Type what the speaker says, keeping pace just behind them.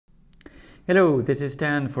Hello, this is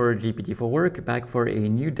Stan for GPT for Work, back for a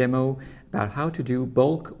new demo about how to do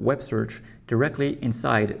bulk web search directly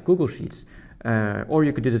inside Google Sheets. Or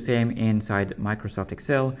you could do the same inside Microsoft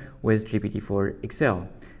Excel with GPT-4 Excel.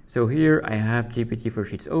 So here I have GPT-4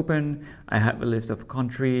 Sheets open. I have a list of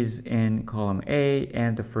countries in column A,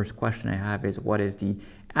 and the first question I have is what is the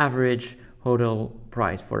average hotel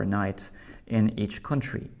price for a night in each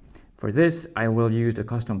country. For this, I will use the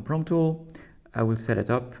custom prompt tool. I will set it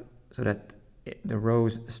up so that the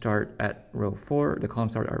rows start at row 4, the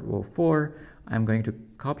columns start at row 4. I'm going to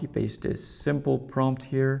copy paste this simple prompt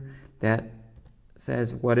here that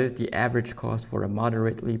says what is the average cost for a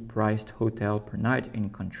moderately priced hotel per night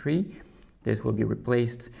in country. This will be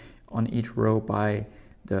replaced on each row by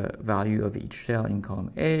the value of each cell in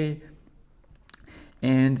column A.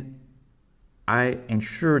 And I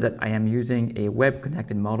ensure that I am using a web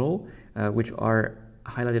connected model, which are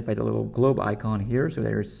highlighted by the little globe icon here. So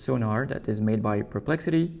there's sonar that is made by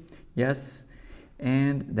Perplexity. Yes.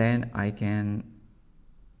 And then I can,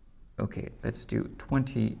 okay, let's do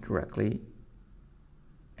 20 directly.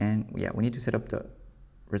 And yeah, we need to set up the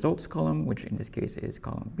results column, which in this case is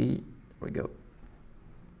column B. There we go.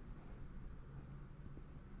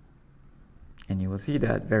 And you will see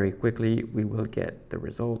that very quickly we will get the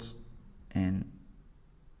results in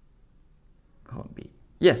column B.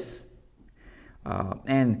 Yes.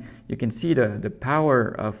 And you can see the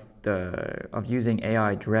power of using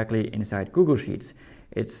AI directly inside Google Sheets.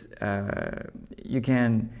 It's you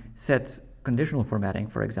can set conditional formatting,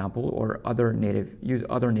 for example, or use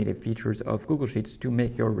other native features of Google Sheets to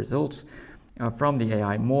make your results from the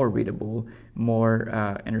AI more readable, more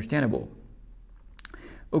understandable.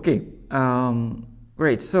 Okay,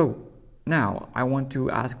 great. So now I want to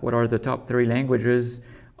ask what are the top 3 languages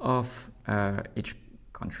of each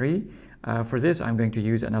country. For this, I'm going to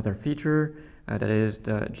use another feature that is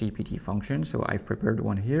the GPT function. So I've prepared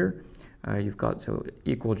one here. You've got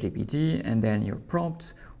equal GPT and then your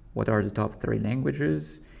prompt. What are the top 3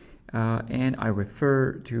 languages? And I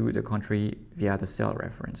refer to the country via the cell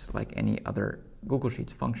reference, like any other Google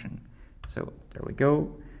Sheets function. So there we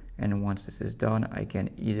go. And once this is done, I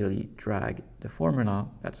can easily drag the formula.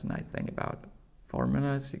 That's a nice thing about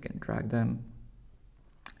formulas. You can drag them.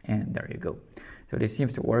 And there you go. So this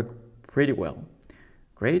seems to work pretty well.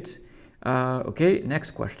 Great. Okay,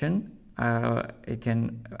 next question.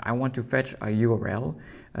 I want to fetch a URL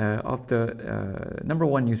of the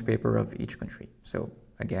 #1 newspaper of each country. So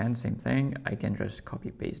again, same thing. I can just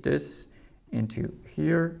copy paste this into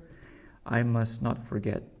here. I must not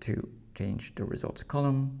forget to change the results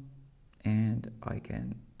column, and I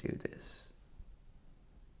can do this.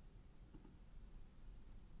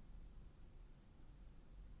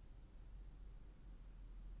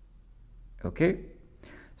 Okay,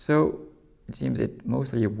 so it seems it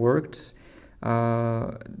mostly worked.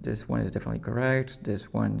 This one is definitely correct.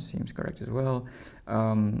 This one seems correct as well.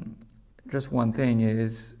 Just one thing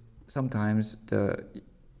is sometimes the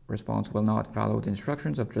response will not follow the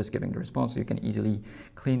instructions of just giving the response. So you can easily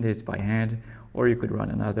clean this by hand, or you could run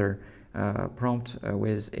another prompt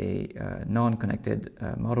with a non-connected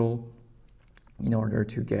model in order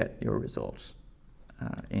to get your results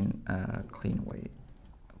in a clean way.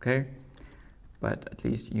 Okay? But at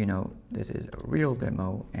least you know this is a real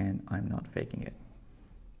demo and I'm not faking it.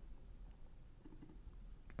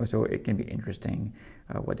 So it can be interesting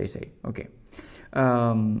what they say. Okay.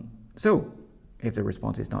 So if the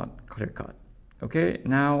response is not clear-cut. Okay,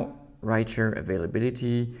 now rideshare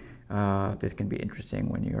availability. This can be interesting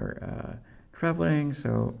when you're traveling.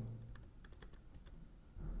 So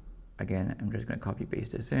again, I'm just going to copy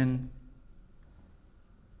paste this in.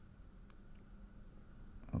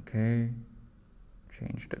 Okay.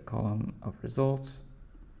 Change the column of results.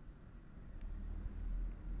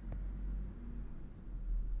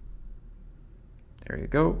 There you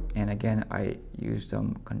go. And again, I use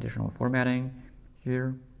some conditional formatting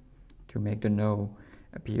here to make the no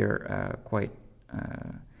appear quite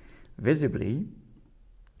visibly.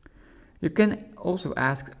 You can also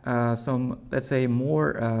ask some, let's say,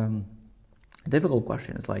 more difficult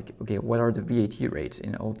questions like, okay, what are the VAT rates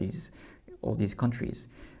in all these countries?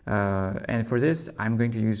 And for this, I'm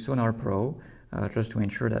going to use Sonar Pro just to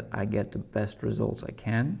ensure that I get the best results I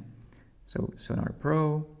can. So Sonar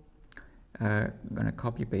Pro, I'm going to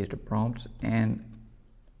copy paste the prompt, and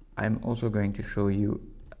I'm also going to show you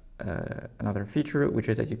another feature, which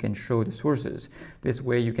is that you can show the sources. This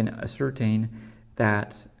way you can ascertain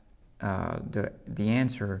that the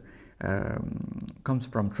answer comes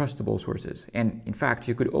from trustable sources. And in fact,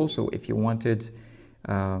 you could also, if you wanted,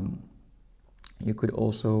 you could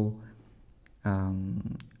also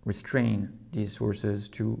restrain these sources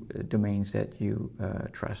to domains that you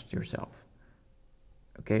trust yourself.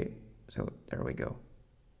 Okay, so there we go.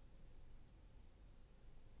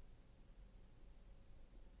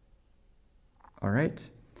 All right.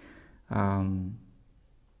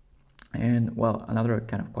 And well, another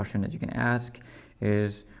kind of question that you can ask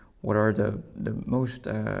is, what are the most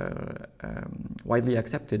widely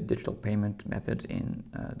accepted digital payment methods in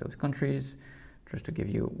those countries? Just to give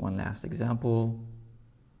you one last example.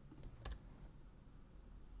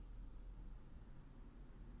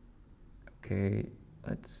 Okay,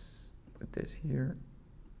 let's put this here.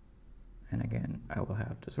 And again, I will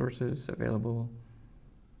have the sources available.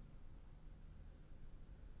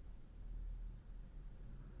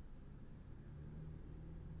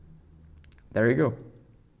 There you go.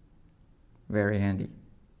 Very handy.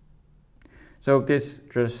 So this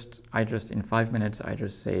in 5 minutes, I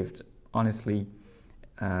just saved, honestly,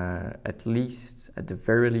 at the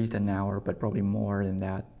very least an hour, but probably more than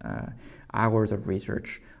that, hours of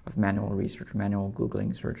research, of manual research, manual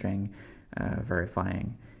Googling, searching,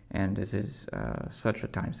 verifying, and this is such a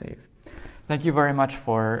time save. Thank you very much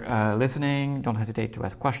for listening. Don't hesitate to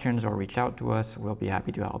ask questions or reach out to us. We'll be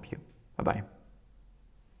happy to help you. Bye-bye.